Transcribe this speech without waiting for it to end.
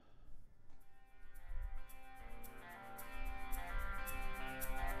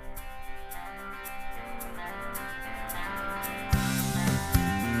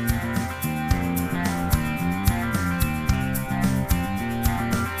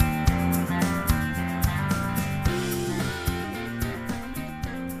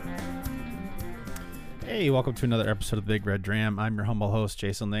Hey, welcome to another episode of the Big Red Dram. I'm your humble host,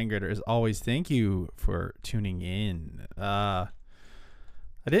 Jason Langrader. As always, thank you for tuning in. I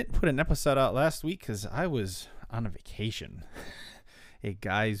didn't put an episode out last week because I was on a vacation, a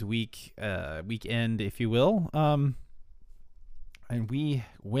guy's weekend, if you will. And we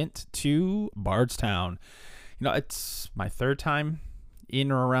went to Bardstown. You know, it's my third time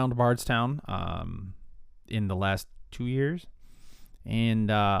in or around Bardstown in the last 2 years. And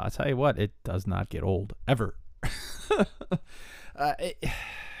I'll tell you what, it does not get old, ever. I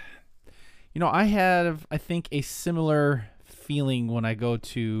have, I think, a similar feeling when I go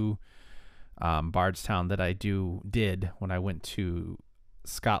to Bardstown that I did when I went to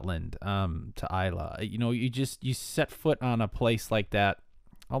Scotland, to Islay. You know, you set foot on a place like that.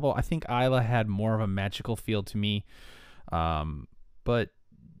 Although I think Islay had more of a magical feel to me. But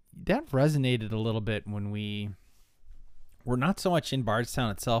that resonated a little bit when we're not so much in Bardstown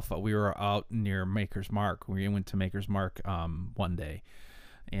itself, but we were out near Maker's Mark. We went to Maker's Mark one day,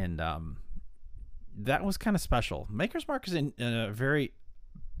 and that was kind of special. Maker's Mark is a very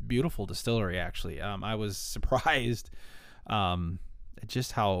beautiful distillery, actually. I was surprised at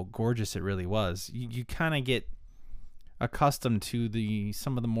just how gorgeous it really was. You kind of get accustomed to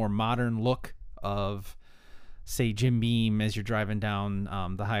some of the more modern look of, say, Jim Beam as you're driving down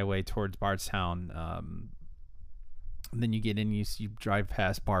the highway towards Bardstown. And then you get in, you drive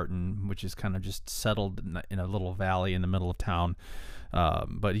past Barton, which is kind of just settled in a little valley in the middle of town.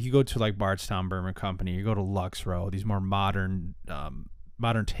 But if you go to like Bardstown Bourbon Company, you go to Lux Row, these more modern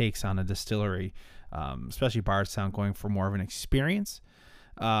takes on a distillery, especially Bardstown, going for more of an experience.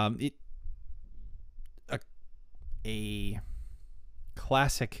 A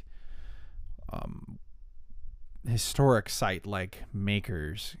classic historic site like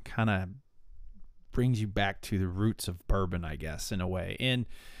Maker's kind of brings you back to the roots of bourbon, I guess, in a way. And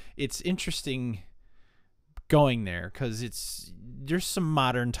it's interesting going there because there's some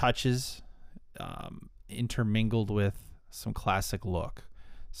modern touches intermingled with some classic look.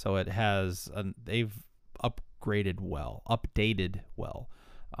 So it has they've updated well.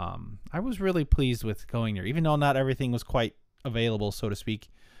 I was really pleased with going there, even though not everything was quite available, so to speak.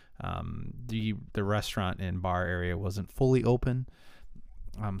 The restaurant and bar area wasn't fully open.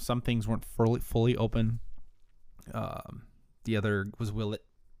 Some things weren't fully open. The other was Willett.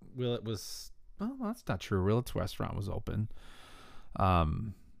 Willett was, well, that's not true. Willett's restaurant was open.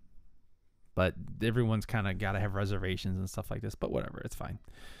 But everyone's kind of got to have reservations and stuff like this, but whatever, it's fine.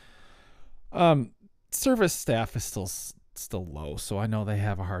 Service staff is still low, so I know they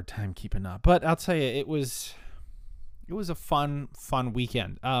have a hard time keeping up. But I'll tell you, it was a fun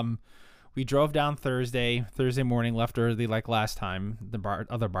weekend. We drove down Thursday morning, left early like last time, the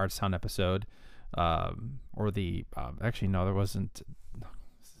other Bardstown episode, actually, no, there wasn't.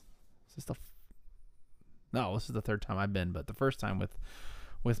 This is the third time I've been, but the first time with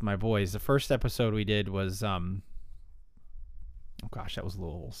my boys. The first episode we did was, that was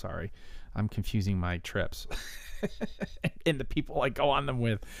Louisville. Sorry, I'm confusing my trips and the people I go on them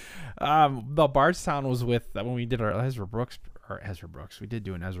with. The Bardstown was with when we did our Ezra Brooks. We did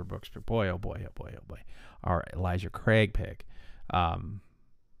do an Ezra Brooks pick. Boy, oh boy. Our Elijah Craig pick. But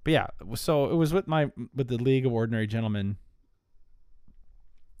yeah, so it was with the League of Ordinary Gentlemen.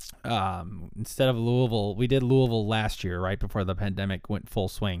 Instead of Louisville, we did Louisville last year, right before the pandemic went full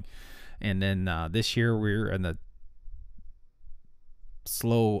swing. And then this year we're in the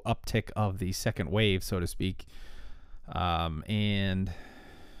slow uptick of the second wave, so to speak. And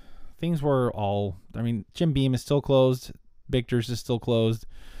things were Jim Beam is still closed. Victor's is still closed,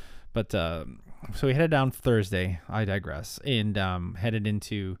 but so we headed down Thursday. I digress, and headed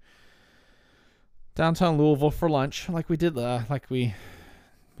into downtown Louisville for lunch, like we did. We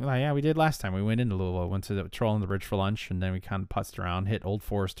did last time. We went into Louisville, went to the Trolling the Bridge for lunch, and then we kind of putzed around, hit Old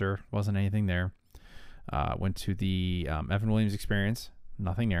Forester. Wasn't anything there. Went to the Evan Williams Experience.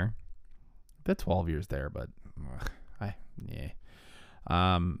 Nothing there. Been 12 years there, but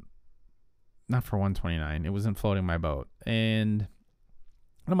not for 129. It wasn't floating my boat. And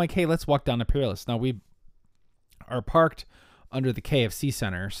I'm like, hey, let's walk down to Peerless. Now, we are parked under the KFC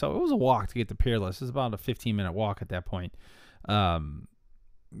Center, so it was a walk to get to Peerless. It was about a 15-minute walk at that point. But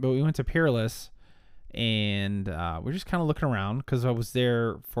we went to Peerless, and we're just kind of looking around because I was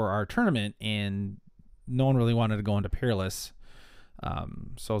there for our tournament, and no one really wanted to go into Peerless.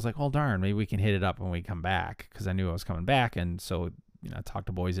 So I was like, well, darn, maybe we can hit it up when we come back, because I knew I was coming back. And so I talked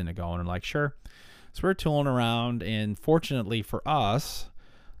the boys into going, and like, sure. So we're tooling around, and fortunately for us,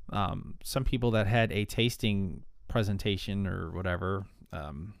 some people that had a tasting presentation or whatever,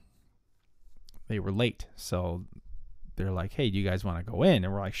 they were late. So they're like, hey, do you guys want to go in?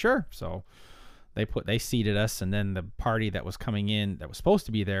 And we're like, sure. So They seated us, and then the party that was coming in, that was supposed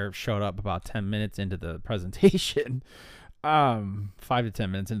to be there, showed up about 10 minutes into the presentation, 5 to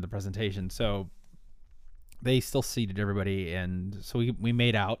 10 minutes into the presentation. So they still seated everybody, and so we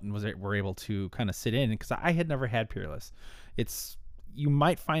made out and were able to kind of sit in, because I had never had Peerless. You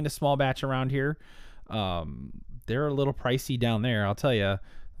might find a small batch around here. They're a little pricey down there, I'll tell you.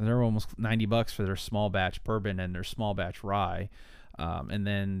 They're almost $90 for their small batch bourbon and their small batch rye. And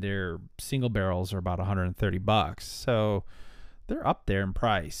then their single barrels are about $130. So they're up there in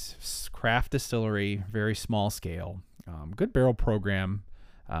price. Craft distillery, very small scale, good barrel program.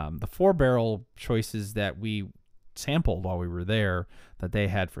 The 4-barrel choices that we sampled while we were there that they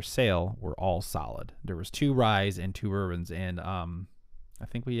had for sale were all solid. There was 2 ryes and 2 bourbons, and I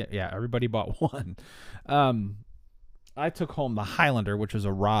think everybody bought one. I took home the Highlander, which was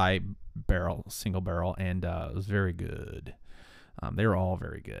a rye barrel, single barrel, and it was very good. They were all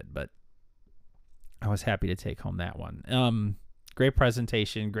very good, but I was happy to take home that one. Great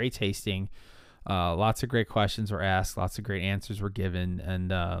presentation, great tasting. Lots of great questions were asked, lots of great answers were given,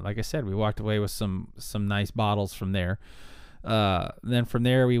 and like I said, we walked away with some nice bottles from there. Then from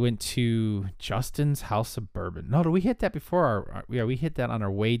there we went to Justin's House of Bourbon. No, did we hit that before we hit that on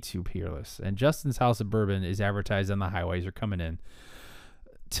our way to Peerless. And Justin's House of Bourbon is advertised on the highways or coming in.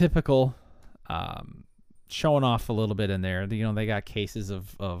 Typical, showing off a little bit in there. They got cases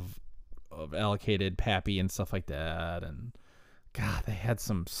of allocated Pappy and stuff like that, and God, they had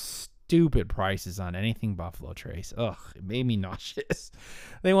some stupid prices on anything Buffalo Trace. Ugh, it made me nauseous.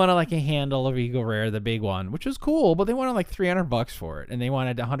 They wanted like a handle of Eagle Rare, the big one, which was cool, but they wanted like $300 for it, and they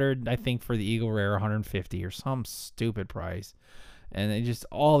wanted 100, I think, for the Eagle Rare, 150 or some stupid price, and they just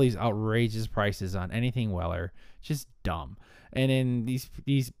all these outrageous prices on anything Weller, just dumb. And then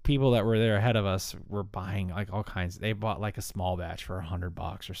these people that were there ahead of us were buying like all kinds. They bought like a small batch for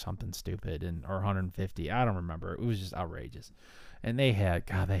 $100 or something stupid, or 150. I don't remember. It was just outrageous. And they had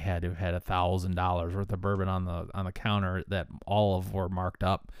to have had $1,000 worth of bourbon on the counter that all of were marked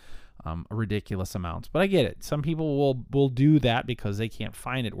up, ridiculous amounts. But I get it. Some people will do that because they can't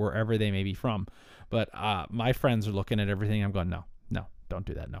find it wherever they may be from. But my friends are looking at everything. I'm going, no, don't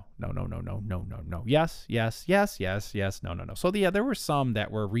do that. No. Yes. No. So yeah, there were some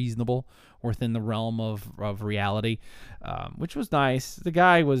that were reasonable within the realm of reality, which was nice. The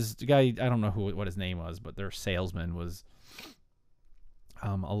guy, I don't know what his name was, but their salesman was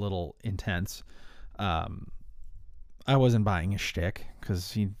a little intense. I wasn't buying his shtick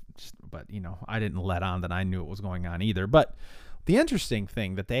but I didn't let on that I knew what was going on either. But the interesting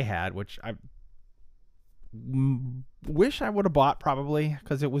thing that they had, which I wish I would have bought probably,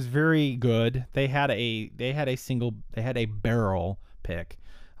 because it was very good. They had a barrel pick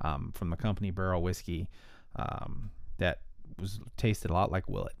from the company Barrel Whiskey that tasted a lot like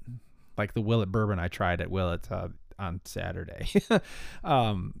Willet, like the Willet bourbon I tried at Willet on Saturday.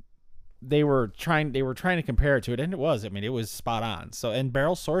 They were trying to compare it to it, and it was spot on. So, and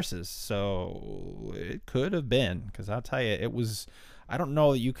barrel sources, so it could have been, because I'll tell you, it was. I don't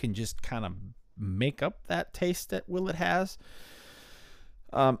know that you can just kind of make up that taste that Willet has.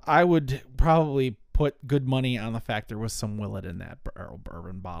 I would probably put good money on the fact there was some Willet in that barrel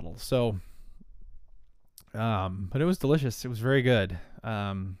bourbon bottle. So, but it was delicious. It was very good.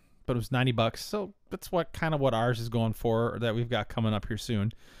 But it was $90. So that's what ours is going for, or that we've got coming up here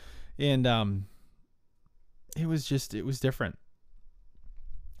soon. And it was different.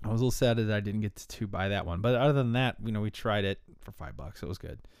 I was a little sad that I didn't get to buy that one. But other than that, we tried it for $5. It was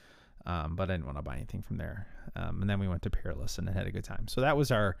good. But I didn't want to buy anything from there. And then we went to Peerless and had a good time. So that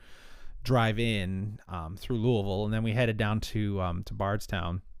was our drive in through Louisville. And then we headed down to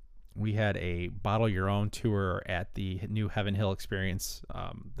Bardstown. We had a Bottle Your Own tour at the new Heaven Hill Experience,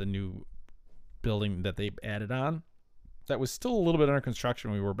 the new building that they added on. That was still a little bit under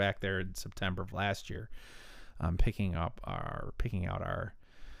construction. We were back there in September of last year, picking out our.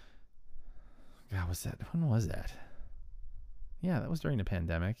 God, when was that? Yeah, that was during the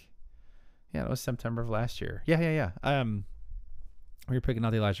pandemic. Yeah, that was September of last year. Yeah. We were picking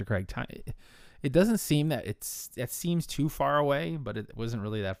out the Elijah Craig time. It doesn't seem that it seems too far away, but it wasn't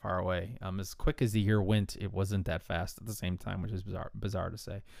really that far away. As quick as the year went, it wasn't that fast at the same time, which is bizarre to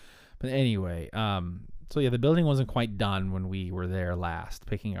say. But anyway, so yeah, the building wasn't quite done when we were there last,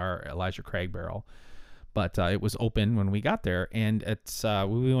 picking our Elijah Craig barrel. But it was open when we got there, and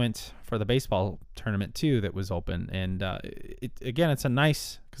we went for the baseball tournament too. That was open, and it's a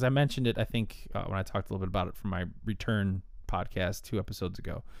nice, because I mentioned it, I think, when I talked a little bit about it from my return podcast 2 episodes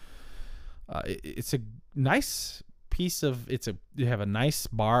ago. It's a nice you have a nice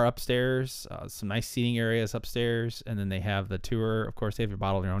bar upstairs, some nice seating areas upstairs, and then they have the tour. Of course, they have your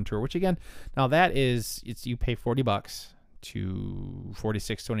bottle of your own tour, which again, now that is, you pay $40 to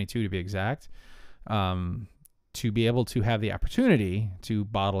 $46.22 to be exact, to be able to have the opportunity to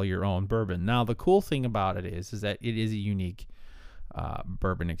bottle your own bourbon. Now, the cool thing about it is that it is a unique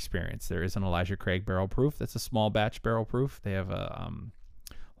bourbon experience. There is an Elijah Craig barrel proof. That's a small batch barrel proof. They have a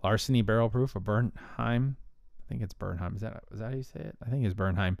Larceny barrel proof, a Bernheim. I think it's Bernheim. Is that how you say it? I think it's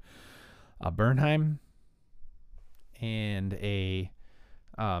Bernheim. A Bernheim and a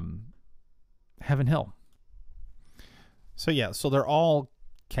Heaven Hill. So yeah, so they're all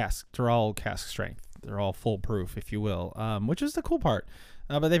cask strength. They're all fool proof, if you will, which is the cool part.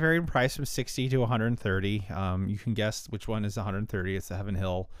 But they vary in price from 60 to 130. You can guess which one is 130. It's the Heaven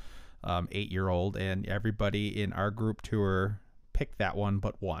Hill 8-year-old, and everybody in our group tour picked that one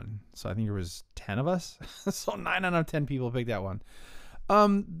but one. So I think there was 10 of us. So 9 out of 10 people picked that one.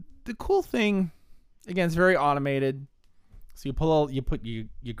 The cool thing, again, it's very automated. So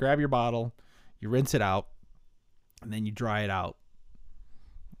you grab your bottle, you rinse it out, and then you dry it out.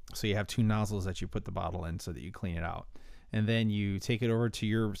 So you have 2 nozzles that you put the bottle in so that you clean it out. And then you take it over to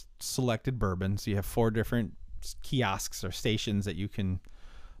your selected bourbon. So you have 4 different kiosks or stations that you can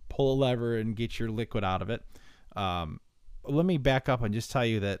pull a lever and get your liquid out of it. Let me back up and just tell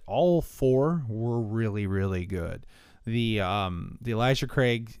you that all 4 were really, really good. The Elijah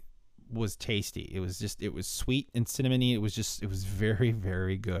Craig was tasty. It was sweet and cinnamony. It was very,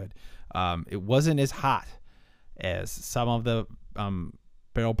 very good. It wasn't as hot as some of the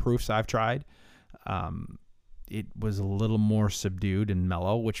barrel proofs I've tried. It was a little more subdued and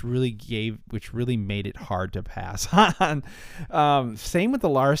mellow, which really made it hard to pass on. Same with the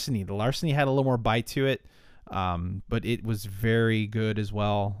Larceny. The Larceny had a little more bite to it, but it was very good as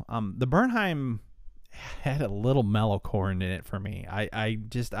well. The Bernheim had a little mellow corn in it for me. I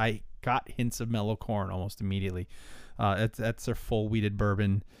got hints of mellow corn almost immediately. That's their full wheated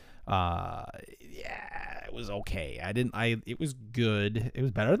bourbon. Yeah, it was okay. It was good. It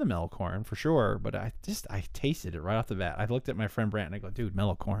was better than mellow corn for sure, but I tasted it right off the bat. I looked at my friend Brant and I go, dude,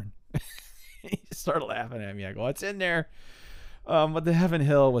 mellow corn. He just started laughing at me. I go, it's in there. But the Heaven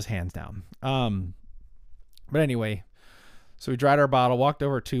Hill was hands down. But anyway, so we dried our bottle, walked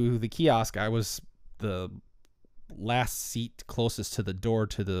over to the kiosk. I was the last seat closest to the door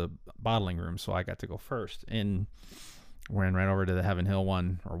to the bottling room, so I got to go first. And ran right over to the Heaven Hill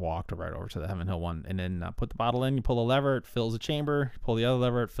one, or walked right over to the Heaven Hill one, and then put the bottle in. You pull the lever, it fills the chamber. You pull the other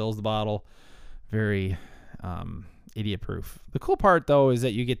lever, it fills the bottle. Very idiot proof. The cool part though is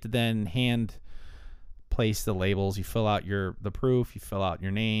that you get to then hand place the labels. You fill out the proof, you fill out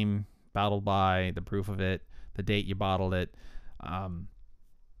your name, bottled by, the proof of it, the date you bottled it, and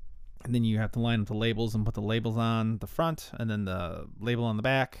then you have to line up the labels and put the labels on the front and then the label on the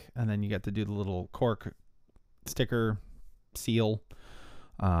back, and then you get to do the little cork sticker seal,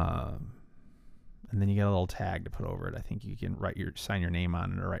 and then you get a little tag to put over it. I think you can sign your name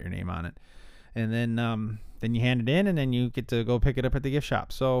on it or write your name on it, and then you hand it in, and then you get to go pick it up at the gift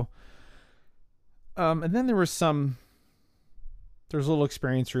shop. So and then there was a little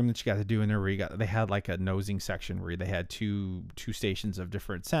experience room that you got to do in there where they had like a nosing section where they had two stations of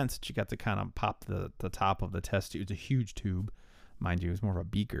different scents that you got to kind of pop the top of the test tube. It's a huge tube, mind you. It's more of a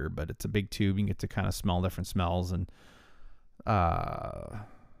beaker, but it's a big tube. You can get to kind of smell different smells. And there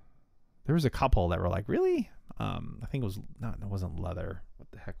was a couple that were like, really? I think it wasn't leather.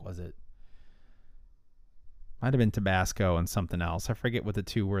 What the heck was it? Might have been Tabasco and something else. I forget what the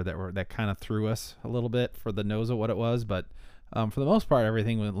two were that kind of threw us a little bit for the nose of what it was, but for the most part,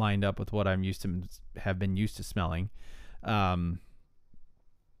 everything went lined up with what have been used to smelling. And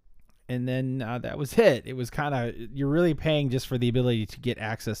then that was it. It was kind of, you're really paying just for the ability to get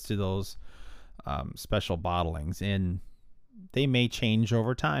access to those special bottlings, and they may change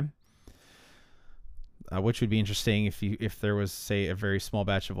over time, which would be interesting if there was, say, a very small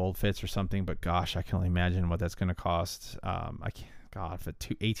batch of Old Fitz or something. But gosh, I can only imagine what that's going to cost. If a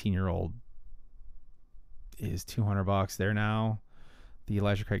 18-year-old is $200 there now, the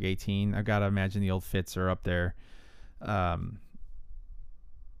Elijah Craig 18, I've got to imagine the Old Fitz are up there. That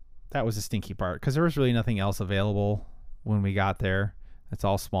was the stinky part, because there was really nothing else available when we got there. It's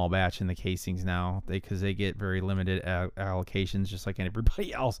all small batch in the casings now, because they get very limited allocations, just like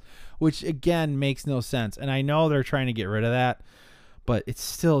everybody else, which again makes no sense. And I know they're trying to get rid of that, but it's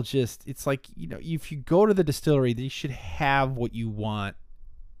still it's like, if you go to the distillery, they should have what you want,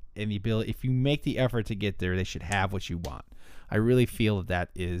 and the ability, if you make the effort to get there, they should have what you want. I really feel that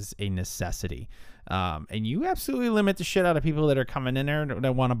is a necessity. And you absolutely limit the shit out of people that are coming in there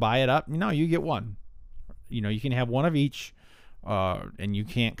that want to buy it up. No, you get one. You can have one of each, and you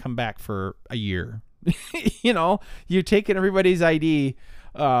can't come back for a year. You're taking everybody's ID.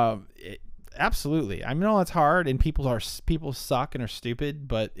 Absolutely. I know it's hard, and people suck and are stupid,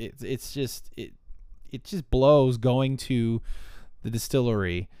 but it just blows going to the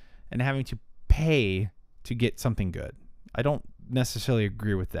distillery and having to pay to get something good. I don't necessarily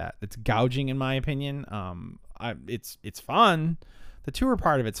agree with that. It's gouging, in my opinion. It's fun. The tour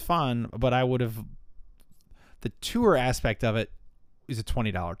part of it's fun, but the tour aspect of it is a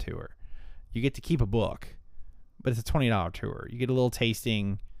 $20 tour. You get to keep a book, but it's a $20 tour. You get a little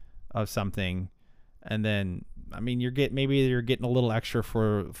tasting of something, and then you're getting a little extra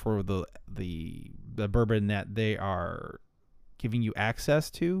for the bourbon that they are giving you access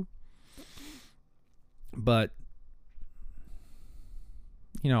to. But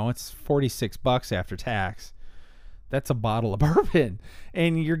it's $46 after tax. That's a bottle of bourbon,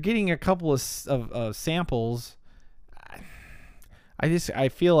 and you're getting a couple of samples. I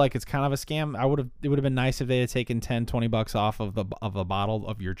feel like it's kind of a scam. It would have been nice if they had taken $10-$20 off of a bottle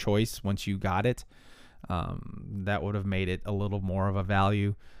of your choice once you got it. That would have made it a little more of a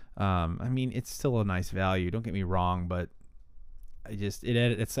value. It's still a nice value. Don't get me wrong, but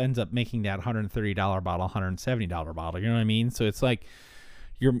it ends up making that $130 bottle $170 bottle. You know what I mean? So it's like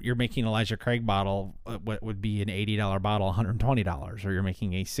you're making Elijah Craig bottle what would be an $80 bottle $120, or you're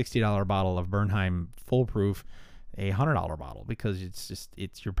making a $60 bottle of Bernheim Full Proof a $100 bottle, because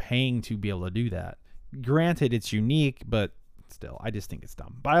you're paying to be able to do that. Granted, it's unique, but still, I just think it's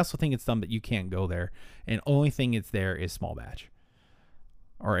dumb. But I also think it's dumb that you can't go there, and only thing it's there is small batch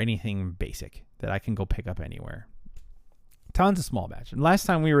or anything basic that I can go pick up anywhere. Tons of small batch. And last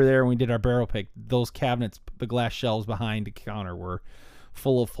time we were there and we did our barrel pick, those cabinets, the glass shelves behind the counter were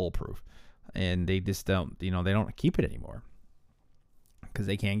full of Full Proof, and they just don't, they don't keep it anymore because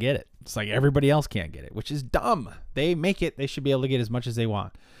they can't get it. It's like everybody else can't get it, which is dumb. They make it. They should be able to get as much as they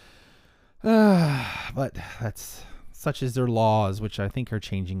want. But that's such as their laws, which I think are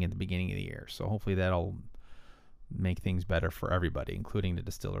changing at the beginning of the year. So hopefully that'll make things better for everybody, including the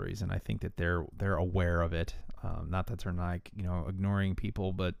distilleries. And I think that they're aware of it. Not that they're not, ignoring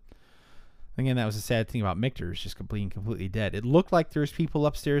people, but again, that was a sad thing about Michter's, just completely dead. It looked like there's people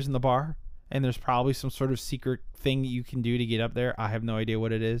upstairs in the bar, and there's probably some sort of secret thing you can do to get up there. I have no idea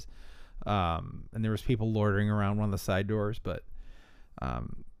what it is. And there was people loitering around one of the side doors, but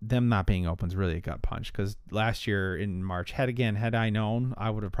them not being open is really a gut punch, because last year in March, had I known,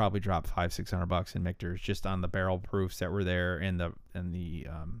 I would have probably dropped $500-$600 in Michter's just on the barrel proofs that were there, and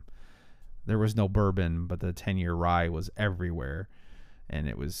there was no bourbon, but the 10-year rye was everywhere, and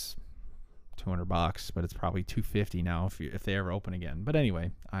it was $200, but it's probably $250 now if they ever open again. But anyway,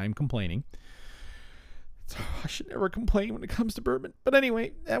 I'm complaining. I should never complain when it comes to bourbon. But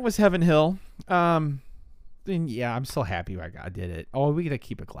anyway, that was Heaven Hill. And yeah, I'm still happy I did it. Oh, we got to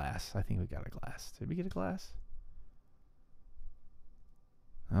keep a glass. I think we got a glass. Did we get a glass?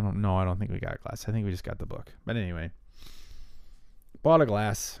 I don't know. I don't think we got a glass. I think we just got the book. But anyway, bought a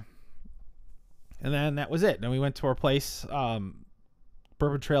glass. And then that was it. Then we went to our place,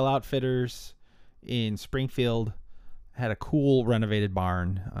 Bourbon Trail Outfitters in Springfield. Had a cool renovated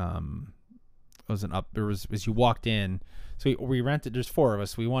barn. As you walked in, so we rented. There's 4 of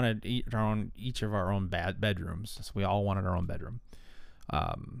us. We wanted each of our own bedrooms. So we all wanted our own bedroom.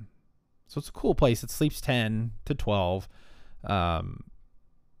 So it's a cool place. It sleeps 10 to 12. And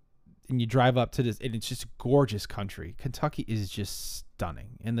you drive up to this, and it's just gorgeous country. Kentucky is just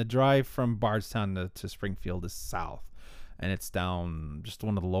stunning. And the drive from Bardstown to Springfield is south, and it's down just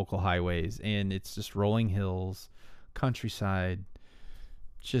one of the local highways, and it's just rolling hills, countryside,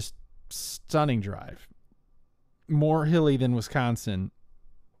 just stunning drive. More hilly than Wisconsin,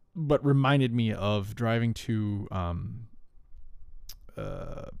 but reminded me of driving to oh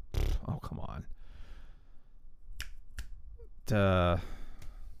come on, God,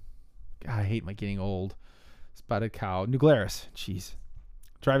 I hate my getting old. Spotted Cow, New Glarus. Jeez,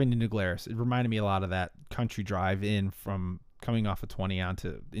 driving to New Glarus. It reminded me a lot of that country drive in from coming off of 20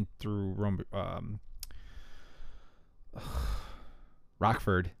 through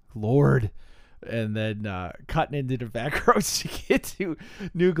Rockford, Lord, and then cutting into the back roads to get to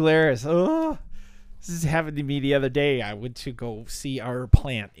New Glarus. Oh, this is happened to me the other day. I went to go see our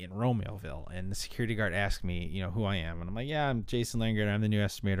plant in Romeoville, and the security guard asked me, who I am, and I'm like, yeah, I'm Jason Langard. I'm the new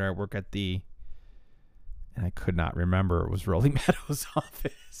estimator. I work at and I could not remember. It was Rolling Meadows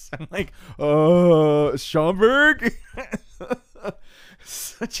office. I'm like, Schaumburg?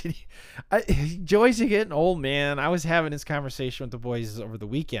 Joys are getting old, man. I was having this conversation with the boys over the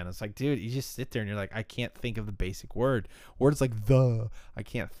weekend. It's like, dude, you just sit there and you're like, I can't think of the basic word. Words like I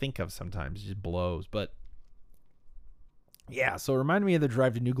can't think of sometimes. It just blows. But Yeah, so it reminded me of the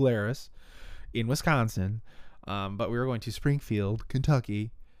drive to New Glarus in Wisconsin, but we were going to Springfield,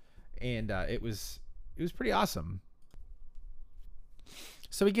 Kentucky, and it was pretty awesome.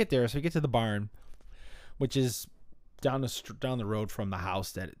 So we get there. So we get to the barn, which is down the road from the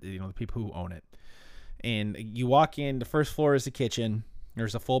house that the people who own it. And you walk in. The first floor is the kitchen.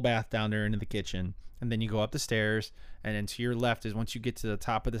 There's a full bath down there into the kitchen, and then you go up the stairs. And then to your left is, once you get to the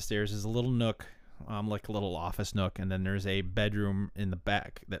top of the stairs, is a little nook, like a little office nook, and then there's a bedroom in the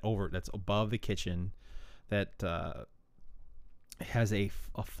back that's above the kitchen that has a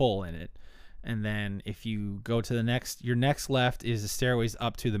full in it. And then if you go to your next left is the stairways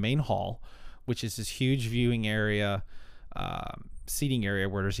up to the main hall, which is this huge viewing area, seating area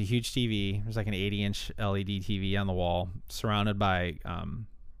where there's a huge TV. There's like an 80-inch LED TV on the wall, surrounded by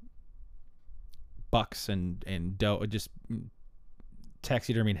bucks and just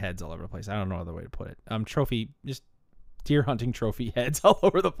taxidermied heads all over the place. I don't know other way to put it. Just deer hunting trophy heads all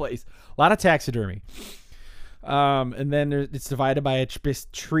over the place. A lot of taxidermy. And then it's divided by a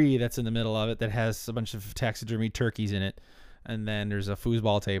tree that's in the middle of it that has a bunch of taxidermy turkeys in it. And then there's a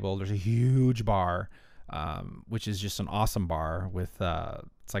foosball table. There's a huge bar, which is just an awesome bar with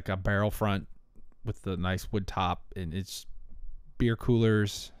it's like a barrel front with the nice wood top, and it's beer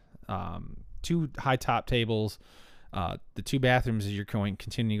coolers, 2 high top tables, the 2 bathrooms as you're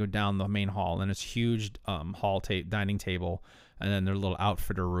continuing to go down the main hall, and it's huge dining table, and then there's a little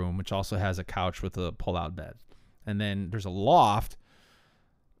outfitter room, which also has a couch with a pull-out bed. And then there's a loft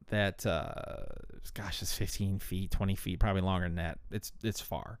that, it's 15 feet, 20 feet, probably longer than that. It's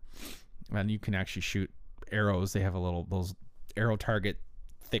far. And you can actually shoot arrows. They have those arrow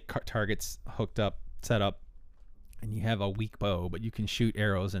thick targets set up, and you have a weak bow, but you can shoot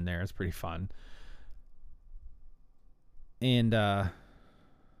arrows in there. It's pretty fun. And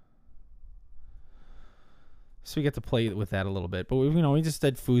so we get to play with that a little bit. But we just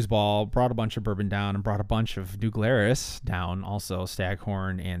did foosball, brought a bunch of bourbon down, and brought a bunch of New Glarus down, also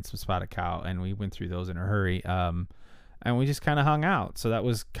staghorn and some spotted cow, and we went through those in a hurry. And we just kind of hung out. So that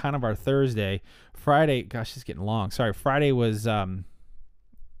was kind of our Thursday. Friday, gosh, it's getting long. Sorry, Friday was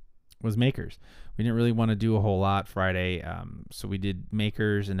Makers. We didn't really want to do a whole lot Friday, so we did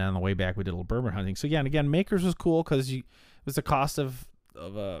Makers, and then on the way back we did a little bourbon hunting. So again, Makers was cool because it was the cost of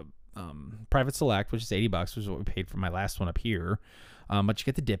a private select, which is $80, which is what we paid for my last one up here. But you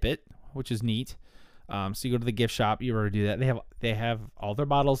get to dip it, which is neat. So you go to the gift shop, you already do that. They have all their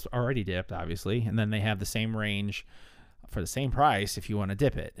bottles already dipped, obviously, and then they have the same range for the same price if you want to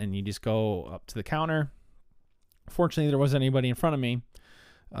dip it. And you just go up to the counter. Fortunately, there wasn't anybody in front of me.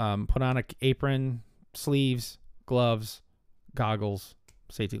 Put on an apron, sleeves, gloves, goggles,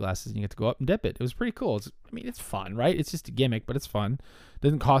 safety glasses, and you get to go up and dip it. It was pretty cool. It's fun, right? It's just a gimmick, but it's fun. It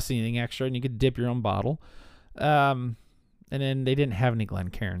doesn't cost anything extra, and you get to dip your own bottle. And then they didn't have any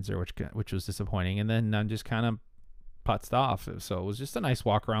Glencairns there, which was disappointing. And then I just kind of putzed off. So it was just a nice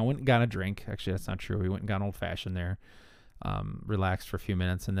walk around. Went and got a drink. Actually, that's not true. We went and got old fashioned there. Relaxed for a few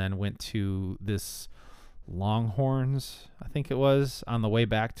minutes, and then went to this Longhorns, I think it was, on the way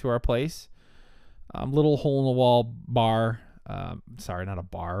back to our place. Little hole in the wall bar. Sorry, not a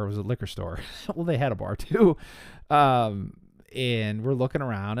bar. It was a liquor store. Well, they had a bar too. And we're looking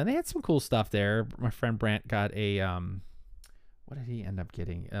around, and they had some cool stuff there. My friend Brant got a what did he end up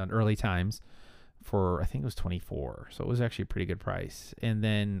getting? Early Times for, I think it was $24. So it was actually a pretty good price. And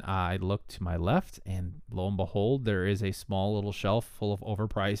then I looked to my left, and lo and behold, there is a small little shelf full of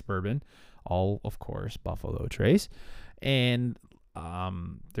overpriced bourbon, all, of course, Buffalo Trace. And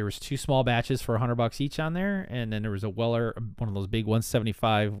there was 2 small batches for $100 each on there. And then there was a Weller, one of those big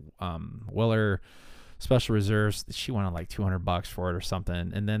 175 Weller Special Reserves. She wanted like $200 for it or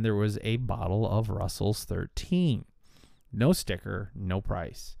something. And then there was a bottle of Russell's 13. No sticker, no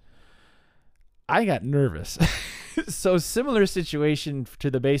price. I got nervous. So similar situation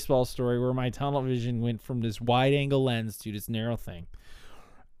to the baseball story, where my tunnel vision went from this wide angle lens to this narrow thing.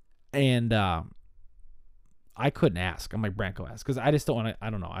 And I couldn't ask. I'm like, Branko, ask. Because I just don't want to, I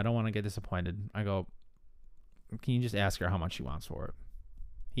don't know. I don't want to get disappointed. I go, can you just ask her how much she wants for it?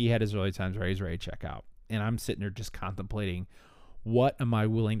 He had his early times where he's ready to check out. And I'm sitting there just contemplating, what am I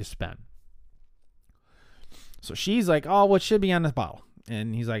willing to spend? So she's like, oh, what should be on this bottle?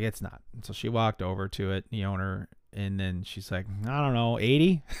 And he's like, it's not. And so she walked over to it, the owner, and then she's like, I don't know,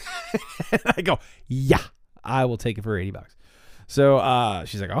 80? And I go, yeah, I will take it for $80. So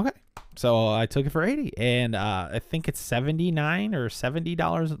she's like, okay. So I took it for 80, and I think it's $79 or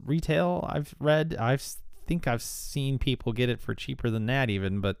 $70 retail. I've read. I think I've seen people get it for cheaper than that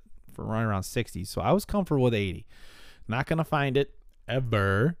even, but for right around 60. So I was comfortable with 80. Not gonna find it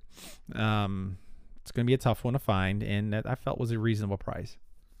ever. It's It's going to be a tough one to find, and that I felt was a reasonable price.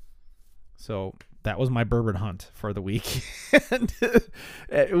 So that was my bourbon hunt for the week. And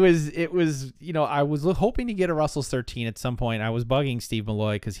it was, you know, I was hoping to get a Russell's 13 at some point. I was bugging Steve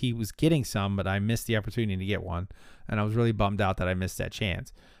Malloy because he was getting some, but I missed the opportunity to get one. And I was really bummed out that I missed that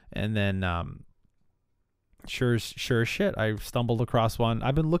chance. And then, sure as shit, I stumbled across one.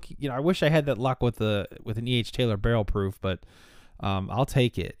 I've been looking, you know, I wish I had that luck with an E.H. Taylor barrel proof, but I'll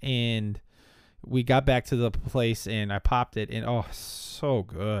take it. And we got back to the place and I popped it, and oh, so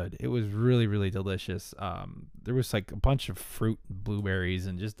good. It was really, really delicious. There was like a bunch of fruit, blueberries,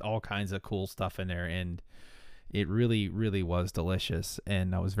 and just all kinds of cool stuff in there. And it really, really was delicious.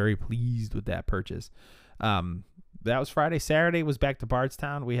 And I was very pleased with that purchase. That was Friday. Saturday was back to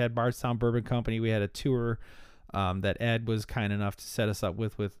Bardstown. We had Bardstown Bourbon Company. We had a tour that Ed was kind enough to set us up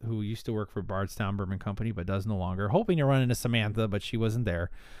with who used to work for Bardstown Bourbon Company, but does no longer. Hoping to run into Samantha, but she wasn't there.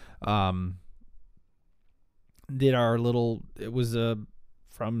 Did our little, it was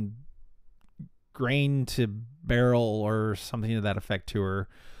from grain to barrel or something to that effect tour.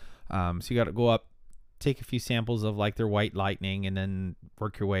 So you got to go up, take a few samples of like their White Lightning, and then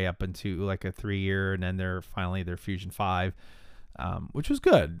work your way up into like a 3-year, and then their Fusion 5, which was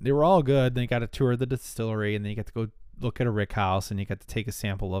good. They were all good. Then you got to tour the distillery, and then you got to go look at a rick house, and you got to take a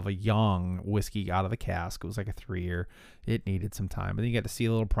sample of a young whiskey out of the cask. It was like a 3-year. It needed some time. And then you got to see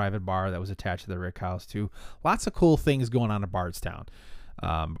a little private bar that was attached to the rick house too. Lots of cool things going on at Bardstown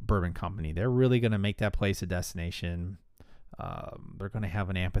Bourbon Company. They're really going to make that place a destination. They're going to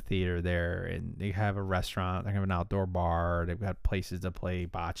have an amphitheater there, and they have a restaurant. They have an outdoor bar. They've got places to play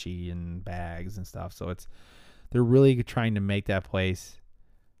bocce and bags and stuff. So they're really trying to make that place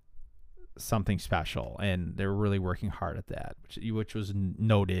something special, and they're really working hard at that, which was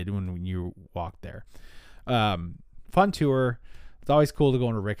noted when you walked there. Fun tour. It's always cool to go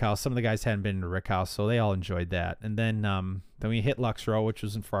into Rick House. Some of the guys hadn't been to Rick House, so they all enjoyed that. And then we hit Lux Row, which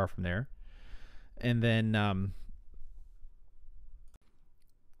wasn't far from there. And then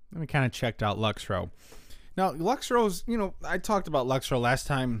we kind of checked out Lux Row. Now, Lux Row's, you know, I talked about Lux Row last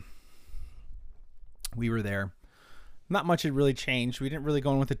time we were there. Not much had really changed. We didn't really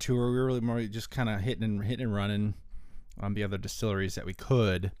go in with a tour. We were really more just kind of hitting and running on the other distilleries that we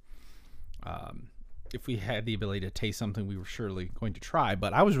could. If we had the ability to taste something, we were surely going to try.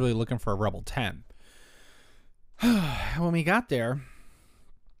 But I was really looking for a Rebel 10. When we got there,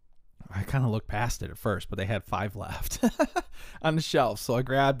 I kind of looked past it at first, but they had 5 left on the shelf. So I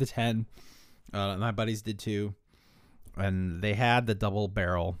grabbed the 10. My buddies did too. And they had the double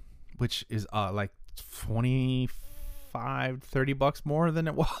barrel, which is like $25, $30 more than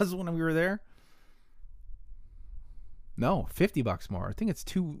it was when we were there. No, $50 more. I think it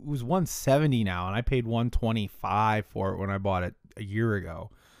was $170 now, and I paid $125 for it when I bought it a year ago.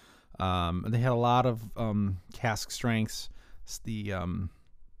 They had a lot of cask strengths. It's the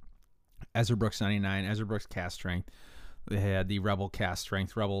Ezra-Brooks 99, Ezra-Brooks cask strength. They had the Rebel cask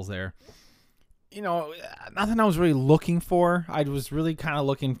strength Rebels there. You know, nothing I was really looking for. I was really kind of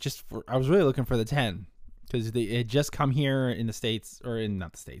looking I was really looking for the 10, because it had just come here in the States, or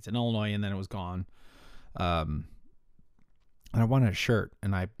not the States, in Illinois, and then it was gone. And I wanted a shirt,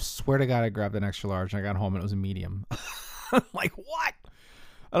 and I swear to God I grabbed an extra large, and I got home and it was a medium. I'm like, what?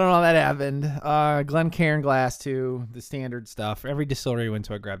 I don't know how that happened. Glencairn glass too, the standard stuff. Every distillery I went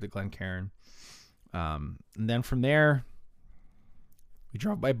to, I grabbed the Glencairn. And then from there, we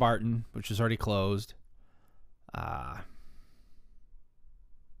drove by Barton, which was already closed. We'd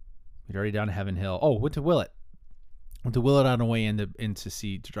already done Heaven Hill. Oh, went to Willett. Went to Willett on the way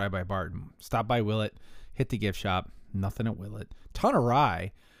to drive by Barton. Stopped by Willett, hit the gift shop. Nothing at Willett. Ton of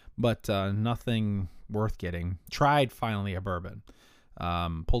rye, but nothing worth getting. Tried finally a bourbon.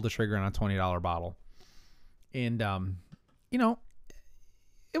 Pulled the trigger on a $20 bottle. And, you know,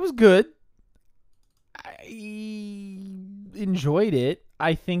 it was good. I enjoyed it.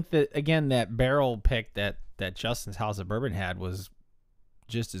 I think that, again, that barrel pick that Justin's House of Bourbon had was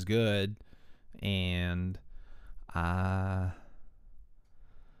just as good. And I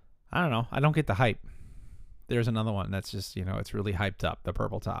don't know. I don't get the hype. There's another one that's just, you know, it's really hyped up, the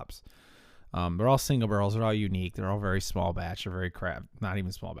Purple Tops. They're all single barrels. They're all unique. They're all very small batch. They're very craft. Not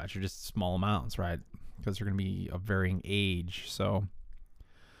even small batch. They're just small amounts, right? Because they're going to be of varying age. So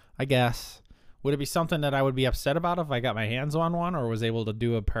I guess, would it be something that I would be upset about if I got my hands on one or was able to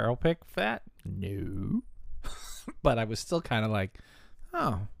do a barrel pick for that? No. But I was still kind of like,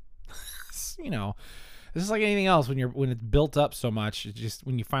 oh, you know, this is like anything else when it's built up so much. It's just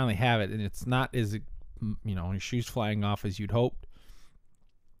when you finally have it and it's not as, you know, your shoes flying off as you'd hoped.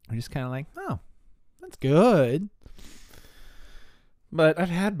 I'm just kind of like, oh, that's good. But I've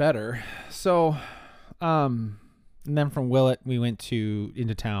had better. So And then from Willett, we went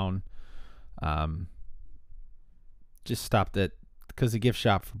into town. Just stopped at, because the gift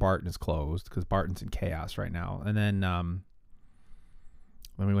shop for Barton is closed because Barton's in chaos right now. And then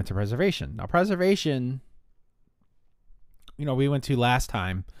when we went to Preservation. Now, Preservation, we went to last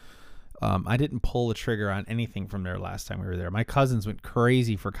time. I didn't pull the trigger on anything from there last time we were there. My cousins went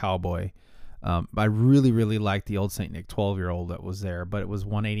crazy for Cowboy. I really, really liked the old St. Nick 12-year-old that was there, but it was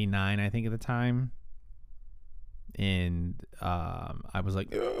 $189, I think, at the time. And I was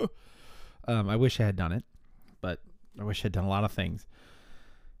like, I wish I had done it, but I wish I had done a lot of things.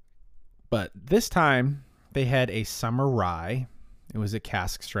 But this time they had a summer rye. It was a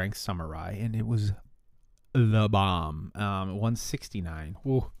cask strength summer rye, and it was the bomb. $169.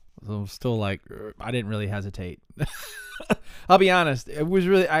 Ooh, so still like, I didn't really hesitate. I'll be honest. It was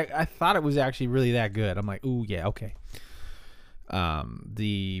really, I thought it was actually really that good. I'm like, ooh, yeah, okay.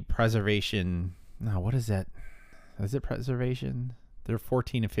 The Preservation, no, what is that? Is it Preservation? They're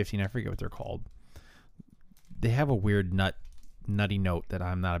 14 and 15. I forget what they're called. They have a weird nutty note that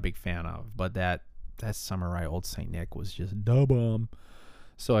I'm not a big fan of, but that summer rye Old St. Nick was just da bomb.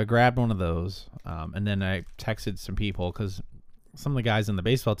 So I grabbed one of those, and then I texted some people because some of the guys on the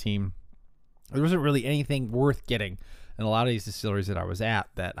baseball team, there wasn't really anything worth getting in a lot of these distilleries that I was at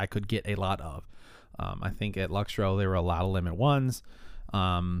that I could get a lot of. I think at Luxro there were a lot of limit ones,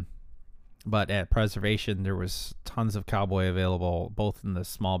 but at Preservation there was tons of Cowboy available, both in the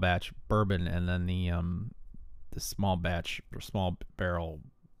small batch bourbon and then the small batch or small barrel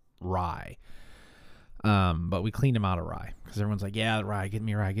rye. But we cleaned them out of rye because everyone's like, yeah, rye, get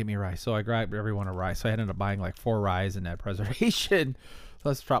me rye. So I grabbed everyone a rye. So I ended up buying like 4 ryes in that Preservation. So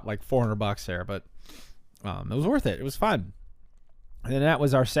let's drop like $400 there, but it was worth it. It was fun. And then that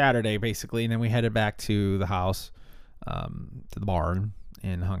was our Saturday basically. And then we headed back to the house, to the barn,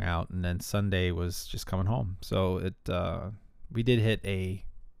 and hung out. And then Sunday was just coming home. So we did hit a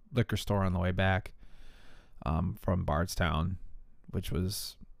liquor store on the way back, from Bardstown, which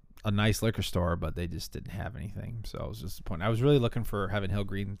was a nice liquor store, but they just didn't have anything. So I was disappointed. I was really looking for Heaven Hill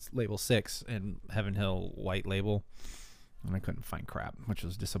Green Label 6 and Heaven Hill White Label, and I couldn't find crap, which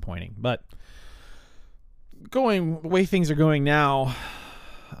was disappointing. But the way things are going now,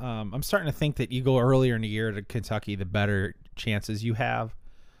 I'm starting to think that you go earlier in the year to Kentucky, the better chances you have.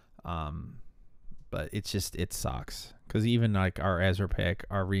 But it sucks because even like our Ezra pick,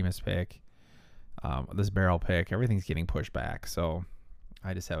 our Remus pick, this barrel pick, everything's getting pushed back. So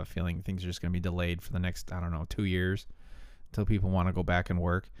I just have a feeling things are just going to be delayed for the next, 2 years until people want to go back and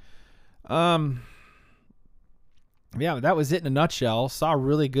work. Yeah, that was it in a nutshell. Saw a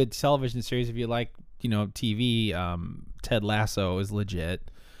really good television series. If you like, TV, Ted Lasso is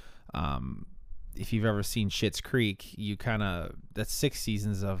legit. If you've ever seen Schitt's Creek, that's 6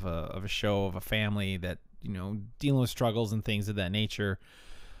 seasons of a show of a family that, dealing with struggles and things of that nature.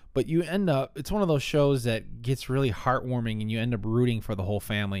 But it's one of those shows that gets really heartwarming, and you end up rooting for the whole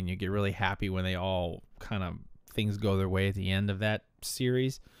family, and you get really happy when they all things go their way at the end of that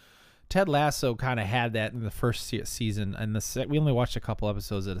series. Ted Lasso kind of had that in the first season, and we only watched a couple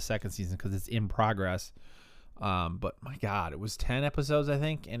episodes of the second season because it's in progress. But my God, it was 10 episodes, I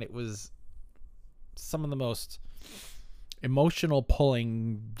think, and it was some of the most emotional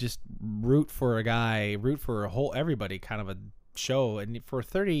pulling, just root for everybody kind of a show. And for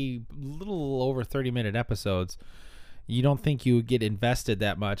little over 30-minute episodes, you don't think you would get invested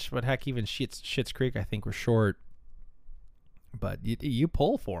that much, but heck, even Schitt's Creek I think were short, but you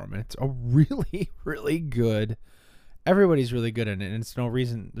pull for them, and it's a really, really good, everybody's really good in it, and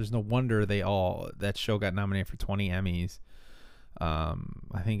there's no wonder that show got nominated for 20 Emmys. I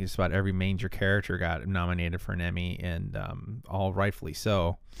think just about every major character got nominated for an Emmy, and all rightfully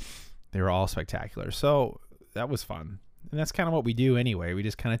so. They were all spectacular, so that was fun. And that's kind of what we do anyway. We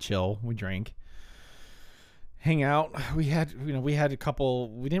just kind of chill. We drink, hang out. We had a couple.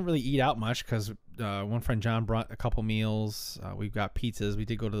 We didn't really eat out much because one friend John brought a couple meals. We got pizzas. We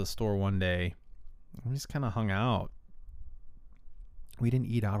did go to the store one day. We just kind of hung out. We didn't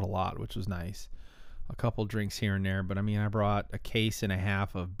eat out a lot, which was nice. A couple drinks here and there, but I brought a case and a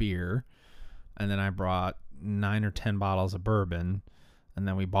half of beer, and then I brought 9 or 10 bottles of bourbon, and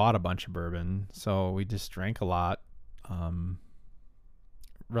then we bought a bunch of bourbon. So we just drank a lot.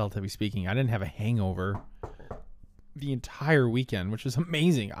 Relatively speaking, I didn't have a hangover the entire weekend, which was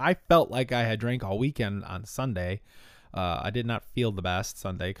amazing. I felt like I had drank all weekend on Sunday. I did not feel the best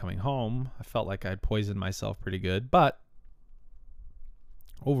Sunday coming home. I felt like I had poisoned myself pretty good, but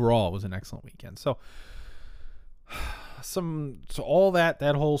overall it was an excellent weekend. So all that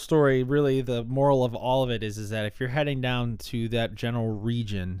whole story, really the moral of all of it is that if you're heading down to that general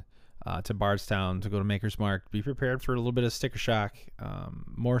region, to Bardstown to go to Maker's Mark. Be prepared for a little bit of sticker shock,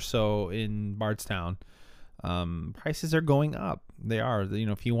 more so in Bardstown. Prices are going up. They are.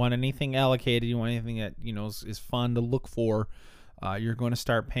 If you want anything allocated, you want anything that is fun to look for, you're going to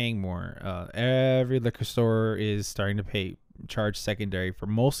start paying more. Every liquor store is starting to charge secondary for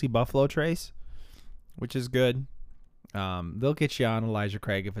mostly Buffalo Trace, which is good. They'll get you on Elijah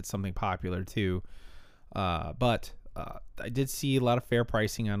Craig if it's something popular too. But I did see a lot of fair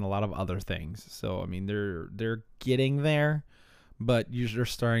pricing on a lot of other things. So I mean, they're getting there, but they're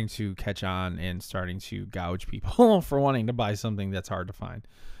starting to catch on and starting to gouge people for wanting to buy something that's hard to find.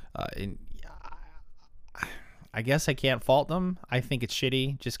 And I guess I can't fault them. I think it's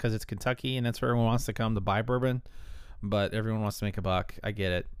shitty just because it's Kentucky and that's where everyone wants to come to buy bourbon. But everyone wants to make a buck. I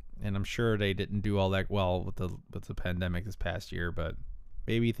get it, and I'm sure they didn't do all that well with the pandemic this past year. But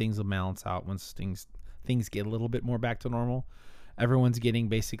maybe things will balance out once things get a little bit more back to normal. Everyone's getting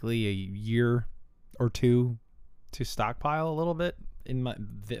basically a year or two to stockpile a little bit.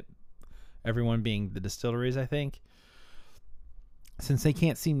 Everyone being the distilleries, I think, since they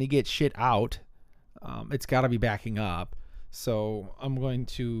can't seem to get shit out, it's got to be backing up. So I'm going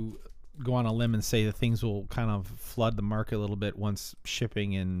to go on a limb and say that things will kind of flood the market a little bit once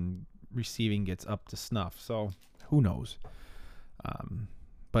shipping and receiving gets up to snuff. So who knows?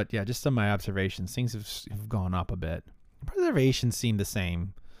 But yeah, just on my observations, things have gone up a bit. Preservations seem the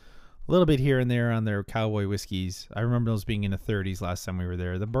same. A little bit here and there on their cowboy whiskeys. I remember those being in the 30s last time we were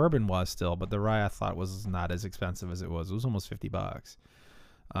there. The bourbon was still, but the rye I thought was not as expensive as it was. It was almost $50.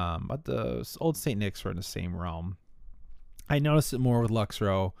 But the old St. Nick's were in the same realm. I noticed it more with Lux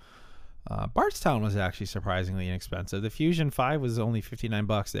Row. Bardstown was actually surprisingly inexpensive. The Fusion 5 was only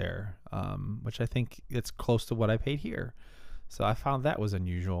 $59 there, which I think it's close to what I paid here. So I found that was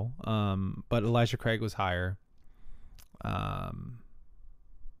unusual. But Elijah Craig was higher.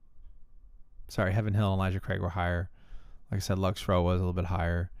 Heaven Hill and Elijah Craig were higher. Like I said, Lux Row was a little bit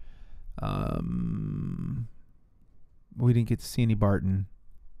higher. We didn't get to see any Barton.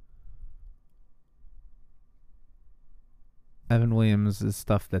 Evan Williams'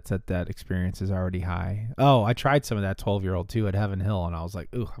 stuff that's at that experience is already high. Oh, I tried some of that 12-year-old too at Heaven Hill, and I was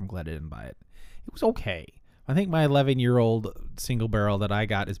like, ooh, I'm glad I didn't buy it. It was okay. I think my 11-year-old single barrel that I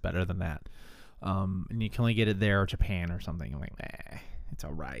got is better than that. And you can only get it there or Japan or something. I'm like, it's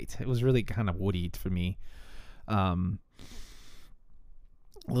all right. It was really kind of woody for me. A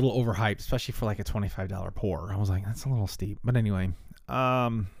little overhyped, especially for like a $25 pour. I was like, that's a little steep. But anyway,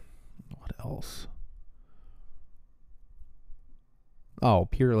 what else? Oh,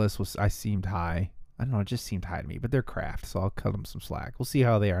 Peerless seemed high. I don't know, it just seemed high to me, but they're craft, so I'll cut them some slack. We'll see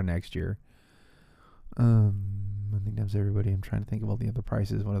how they are next year. I think that was everybody. I'm trying to think of all the other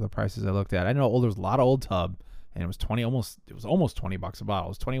prices. What other prices I looked at? I know there was a lot of Old Tub, and it was almost $20 a bottle. It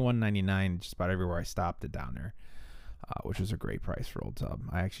was $21.99 just about everywhere I stopped it down there, which was a great price for Old Tub.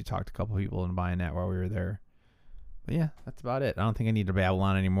 I actually talked to a couple of people into buying that while we were there. But yeah, that's about it. I don't think I need to babble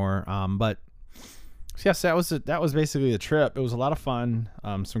on anymore. But yes, that was basically the trip. It was a lot of fun.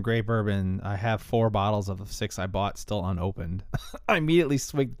 Some great bourbon. I have 4 bottles of the 6 I bought still unopened. I immediately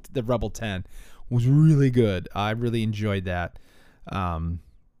swigged the Rebel 10. It was really good. I really enjoyed that. And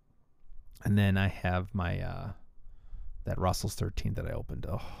then I have my that Russell's 13 that I opened.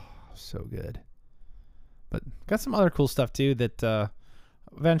 Oh, so good. But got some other cool stuff too that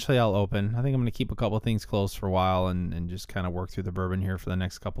eventually I'll open. I think I'm going to keep a couple of things closed for a while and just kind of work through the bourbon here for the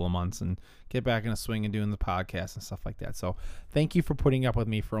next couple of months and get back in a swing and doing the podcast and stuff like that. So thank you for putting up with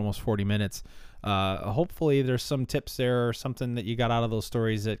me for almost 40 minutes. Hopefully there's some tips there or something that you got out of those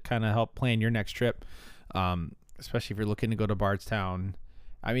stories that kind of help plan your next trip, especially if you're looking to go to Bardstown.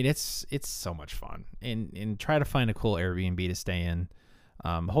 I mean, it's so much fun. And try to find a cool Airbnb to stay in.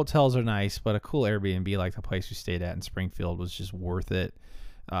 Hotels are nice, but a cool Airbnb like the place we stayed at in Springfield was just worth it.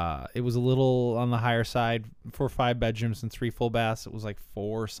 It was a little on the higher side for 5 bedrooms and 3 full baths. It was like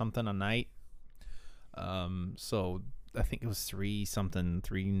 4 something a night. So I think it was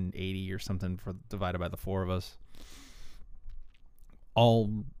 380 or something for divided by the 4 of us.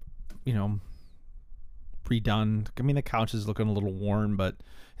 All, redone. I mean, the couch is looking a little worn, but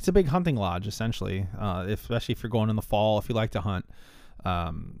it's a big hunting lodge essentially. Especially if you're going in the fall, if you like to hunt,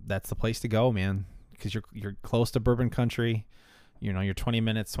 that's the place to go, man, because you're close to bourbon country. You're 20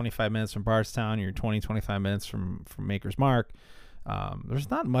 minutes, 25 minutes from Bardstown. You're 20, 25 minutes from Maker's Mark. There's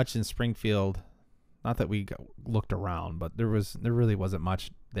not much in Springfield. Not that we looked around, but there really wasn't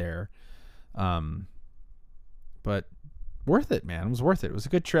much there. But worth it, man. It was worth it. It was a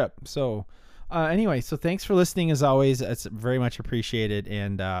good trip. So Anyway, so thanks for listening as always. It's very much appreciated.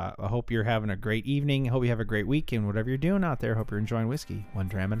 And I hope you're having a great evening. I hope you have a great week. And whatever you're doing out there, I hope you're enjoying whiskey one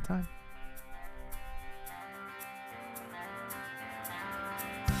dram at a time.